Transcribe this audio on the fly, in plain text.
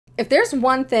If there's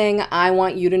one thing I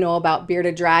want you to know about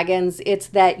bearded dragons, it's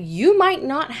that you might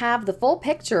not have the full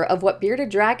picture of what bearded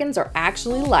dragons are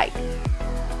actually like.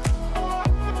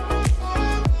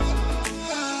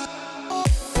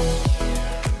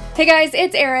 Hey guys,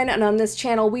 it's Erin, and on this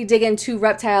channel we dig into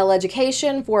reptile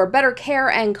education for better care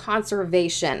and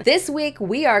conservation. This week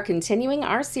we are continuing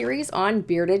our series on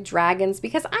bearded dragons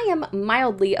because I am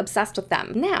mildly obsessed with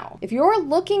them. Now, if you're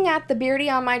looking at the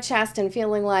beardie on my chest and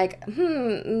feeling like,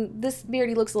 this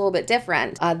beardie looks a little bit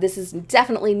different, this is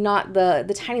definitely not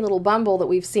the tiny little bumble that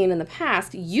we've seen in the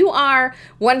past, you are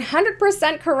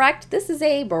 100% correct. This is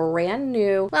a brand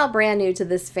new to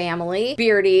this family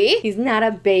beardie. He's not a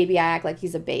baby. I act like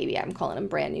he's a baby. I'm calling him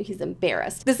brand new. He's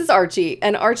embarrassed. This is Archie,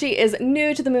 and Archie is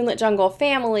new to the Moonlit Jungle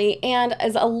family and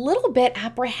is a little bit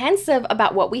apprehensive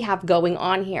about what we have going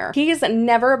on here. He's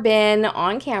never been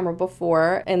on camera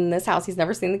before in this house. He's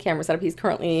never seen the camera setup. He's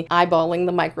currently eyeballing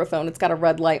the microphone. It's got a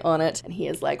red light on it, and he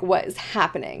is like, what is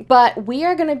happening? But we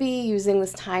are going to be using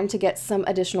this time to get some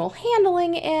additional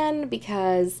handling in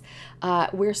because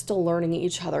we're still learning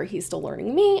each other. He's still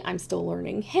learning me. I'm still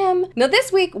learning him. Now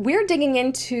this week, we're digging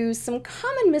into some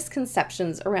common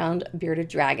misconceptions around bearded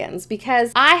dragons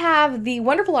because I have the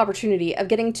wonderful opportunity of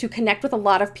getting to connect with a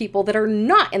lot of people that are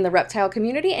not in the reptile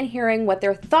community and hearing what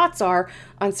their thoughts are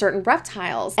on certain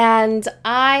reptiles. And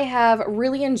I have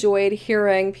really enjoyed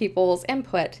hearing people's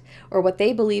input or what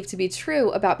they believe to be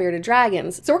true about bearded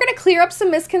dragons. So we're going to clear up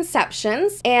some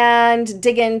misconceptions and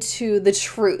dig into the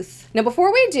truth. Now,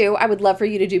 before we do, I would love for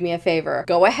you to do me a favor.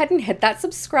 Go ahead and hit that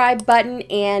subscribe button.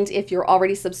 And if you're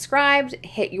already subscribed,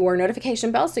 hit your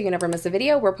notification bell so you never miss a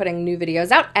video. We're putting new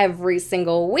videos out every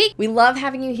single week. We love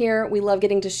having you here. We love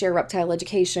getting to share reptile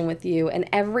education with you. And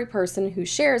every person who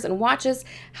shares and watches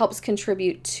helps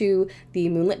contribute to the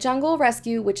Moonlit Jungle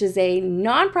Rescue, which is a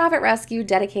nonprofit rescue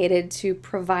dedicated to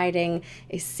providing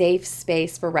a safe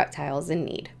space for reptiles in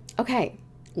need. Okay,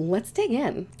 let's dig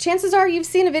in. Chances are you've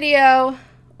seen a video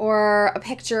or a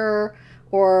picture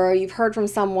or you've heard from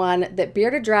someone that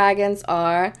bearded dragons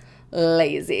are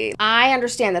lazy. I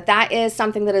understand that that is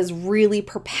something that is really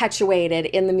perpetuated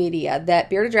in the media, that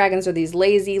bearded dragons are these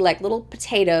lazy, like little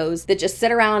potatoes that just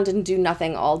sit around and do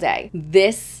nothing all day.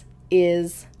 This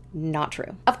is not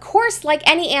true. Of course, like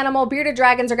any animal, bearded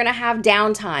dragons are going to have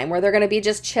downtime where they're going to be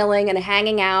just chilling and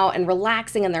hanging out and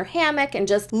relaxing in their hammock and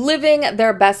just living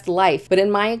their best life. But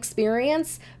in my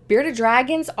experience, bearded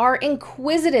dragons are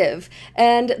inquisitive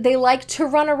and they like to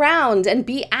run around and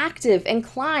be active and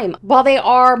climb. While they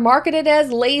are marketed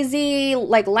as lazy,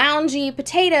 like loungy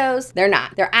potatoes, they're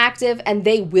not. They're active and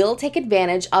they will take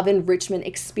advantage of enrichment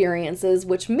experiences,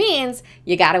 which means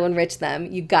you got to enrich them.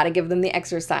 You got to give them the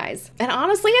exercise. And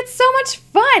honestly, it's so much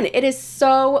fun. It is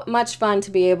so much fun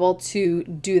to be able to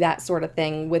do that sort of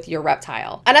thing with your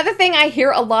reptile. Another thing I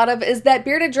hear a lot of is that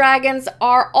bearded dragons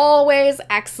are always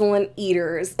excellent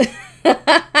eaters.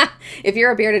 If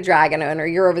you're a bearded dragon owner,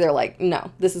 you're over there like, no,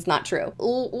 this is not true.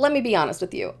 Let me be honest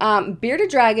with you.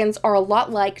 Bearded dragons are a lot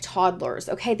like toddlers,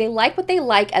 okay? They like what they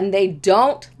like and they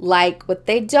don't like what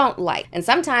they don't like. And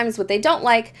sometimes what they don't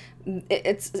like,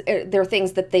 they're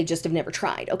things that they just have never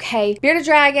tried, okay? Bearded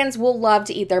dragons will love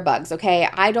to eat their bugs, okay?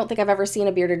 I don't think I've ever seen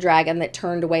a bearded dragon that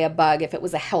turned away a bug if it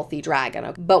was a healthy dragon.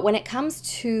 Okay? But when it comes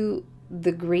to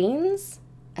the greens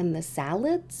and the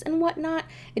salads and whatnot,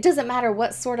 it doesn't matter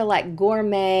what sort of like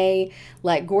gourmet,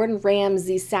 like Gordon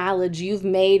Ramsay salad you've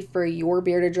made for your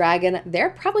bearded dragon, they're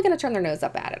probably going to turn their nose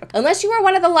up at it. Unless you are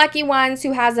one of the lucky ones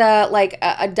who has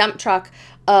a dump truck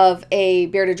of a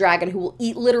bearded dragon who will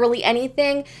eat literally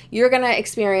anything, you're going to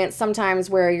experience sometimes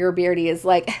where your beardie is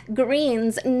like,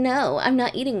 greens, no, I'm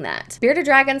not eating that. Bearded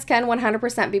dragons can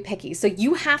 100% be picky, so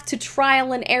you have to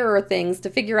trial and error things to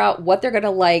figure out what they're going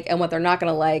to like and what they're not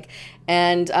going to like,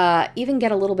 and even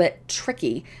get a little bit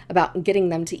tricky about getting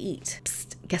them to eat.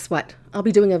 Psst, guess what? I'll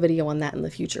be doing a video on that in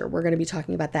the future. We're going to be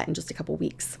talking about that in just a couple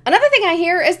weeks. Another thing I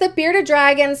hear is that bearded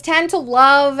dragons tend to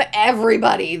love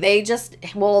everybody. They just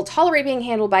will tolerate being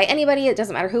handled by anybody. It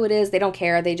doesn't matter who it is. They don't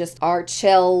care. They just are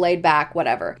chill, laid back,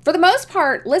 whatever. For the most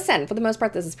part, listen, for the most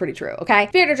part, this is pretty true, okay?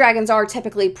 Bearded dragons are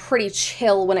typically pretty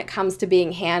chill when it comes to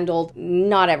being handled.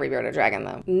 Not every bearded dragon,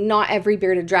 though. Not every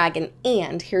bearded dragon.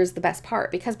 And here's the best part.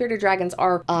 Because bearded dragons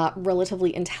are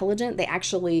relatively intelligent, they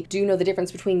actually do know the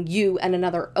difference between you and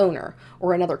another owner,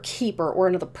 or another keeper, or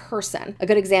another person. A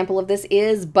good example of this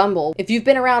is Bumble. If you've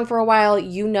been around for a while,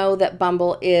 you know that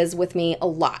Bumble is with me a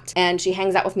lot, and she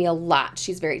hangs out with me a lot.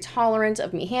 She's very tolerant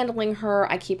of me handling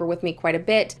her. I keep her with me quite a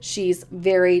bit. She's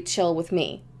very chill with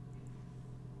me.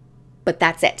 But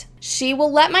that's it. She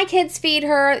will let my kids feed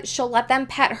her. She'll let them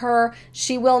pet her.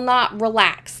 She will not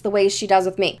relax the way she does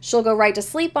with me. She'll go right to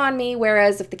sleep on me,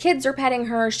 whereas if the kids are petting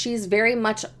her, she's very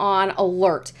much on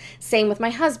alert. Same with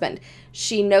my husband.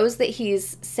 She knows that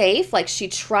he's safe, like she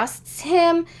trusts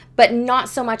him, but not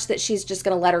so much that she's just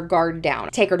gonna let her guard down.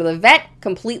 Take her to the vet,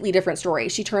 completely different story.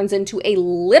 She turns into a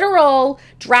literal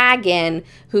dragon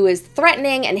who is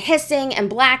threatening and hissing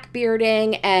and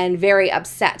blackbearding and very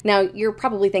upset. Now, you're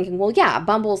probably thinking, well, yeah,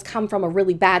 Bumble's come from a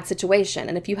really bad situation.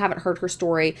 And if you haven't heard her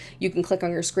story, you can click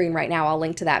on your screen right now. I'll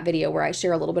link to that video where I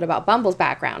share a little bit about Bumble's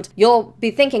background. You'll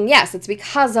be thinking, yes, it's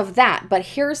because of that. But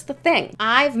here's the thing.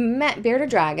 I've met bearded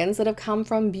dragons that have come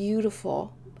from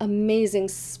beautiful, amazing,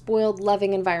 spoiled,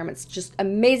 loving environments, just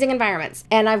amazing environments.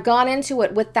 And I've gone into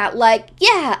it with that like,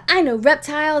 yeah, I know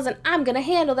reptiles and I'm gonna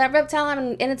handle that reptile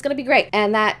and it's gonna be great.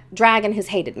 And that dragon has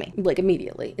hated me, like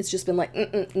immediately. It's just been like,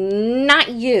 not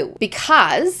you.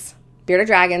 Because bearded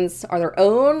dragons are their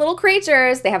own little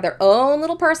creatures. They have their own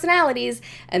little personalities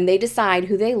and they decide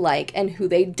who they like and who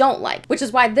they don't like, which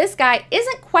is why this guy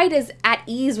isn't quite as at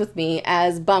ease with me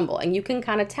as Bumble. And you can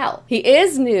kind of tell. He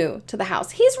is new to the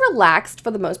house. He's relaxed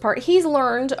for the most part. He's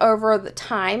learned over the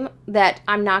time that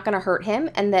I'm not going to hurt him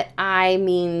and that I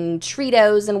mean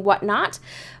Treatos and whatnot.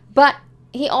 But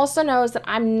he also knows that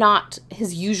I'm not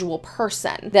his usual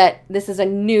person, that this is a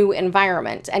new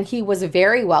environment, and he was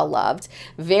very well loved,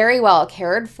 very well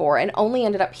cared for, and only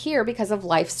ended up here because of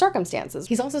life circumstances.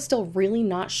 He's also still really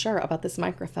not sure about this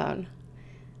microphone.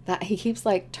 That he keeps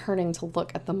like turning to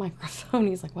look at the microphone.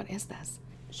 He's like, what is this?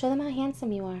 Show them how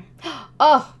handsome you are.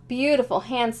 Oh, beautiful,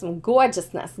 handsome,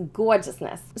 gorgeousness,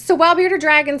 gorgeousness. So while bearded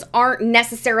dragons aren't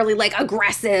necessarily like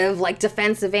aggressive, like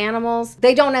defensive animals,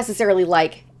 they don't necessarily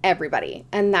like everybody,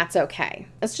 and that's okay.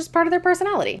 It's just part of their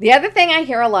personality. The other thing I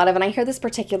hear a lot of, and I hear this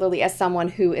particularly as someone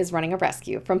who is running a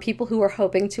rescue, from people who are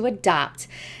hoping to adopt,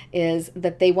 is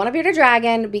that they want a bearded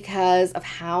dragon because of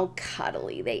how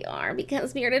cuddly they are,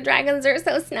 because bearded dragons are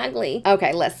so snuggly.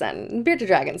 Okay, listen, bearded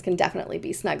dragons can definitely be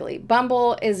snuggly.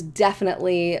 Bumble is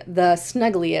definitely the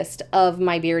snuggliest of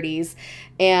my beardies,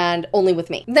 and only with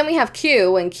me. Then we have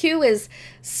Q, and Q is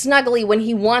snuggly when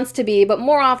he wants to be, but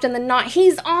more often than not,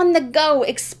 he's on the go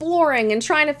exploring and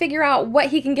trying to figure out what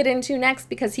he can get into next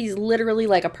because he's literally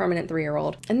like a permanent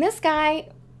 3-year-old. And this guy,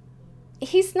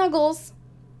 he snuggles,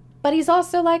 but he's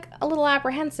also like a little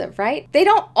apprehensive, right? They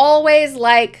don't always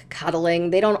like cuddling.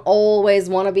 They don't always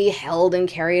want to be held and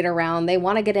carried around. They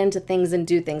want to get into things and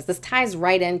do things. This ties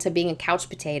right into being a couch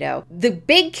potato. The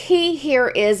big key here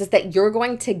is that you're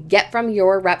going to get from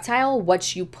your reptile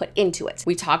what you put into it.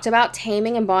 We talked about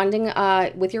taming and bonding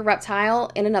with your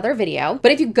reptile in another video,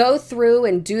 but if you go through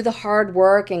and do the hard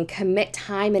work and commit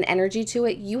time and energy to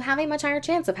it, you have a much higher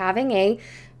chance of having a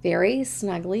very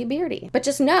snuggly beardie. But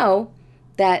just know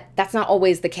that that's not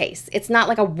always the case. It's not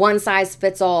like a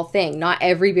one-size-fits-all thing. Not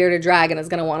every bearded dragon is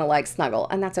going to want to like snuggle,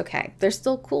 and that's okay. They're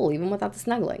still cool even without the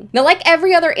snuggling. Now, like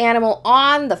every other animal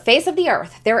on the face of the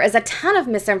earth, there is a ton of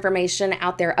misinformation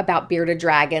out there about bearded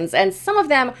dragons, and some of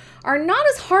them are not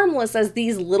as harmless as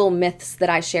these little myths that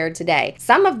I shared today.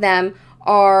 Some of them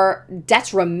are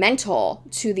detrimental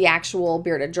to the actual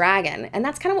bearded dragon, and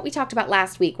that's kind of what we talked about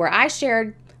last week, where I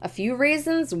shared a few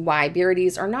reasons why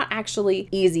beardies are not actually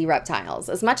easy reptiles.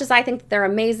 As much as I think they're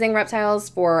amazing reptiles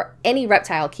for any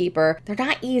reptile keeper, they're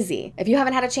not easy. If you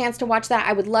haven't had a chance to watch that,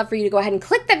 I would love for you to go ahead and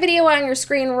click that video on your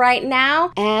screen right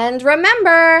now. And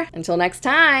remember, until next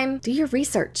time, do your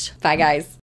research. Bye, guys.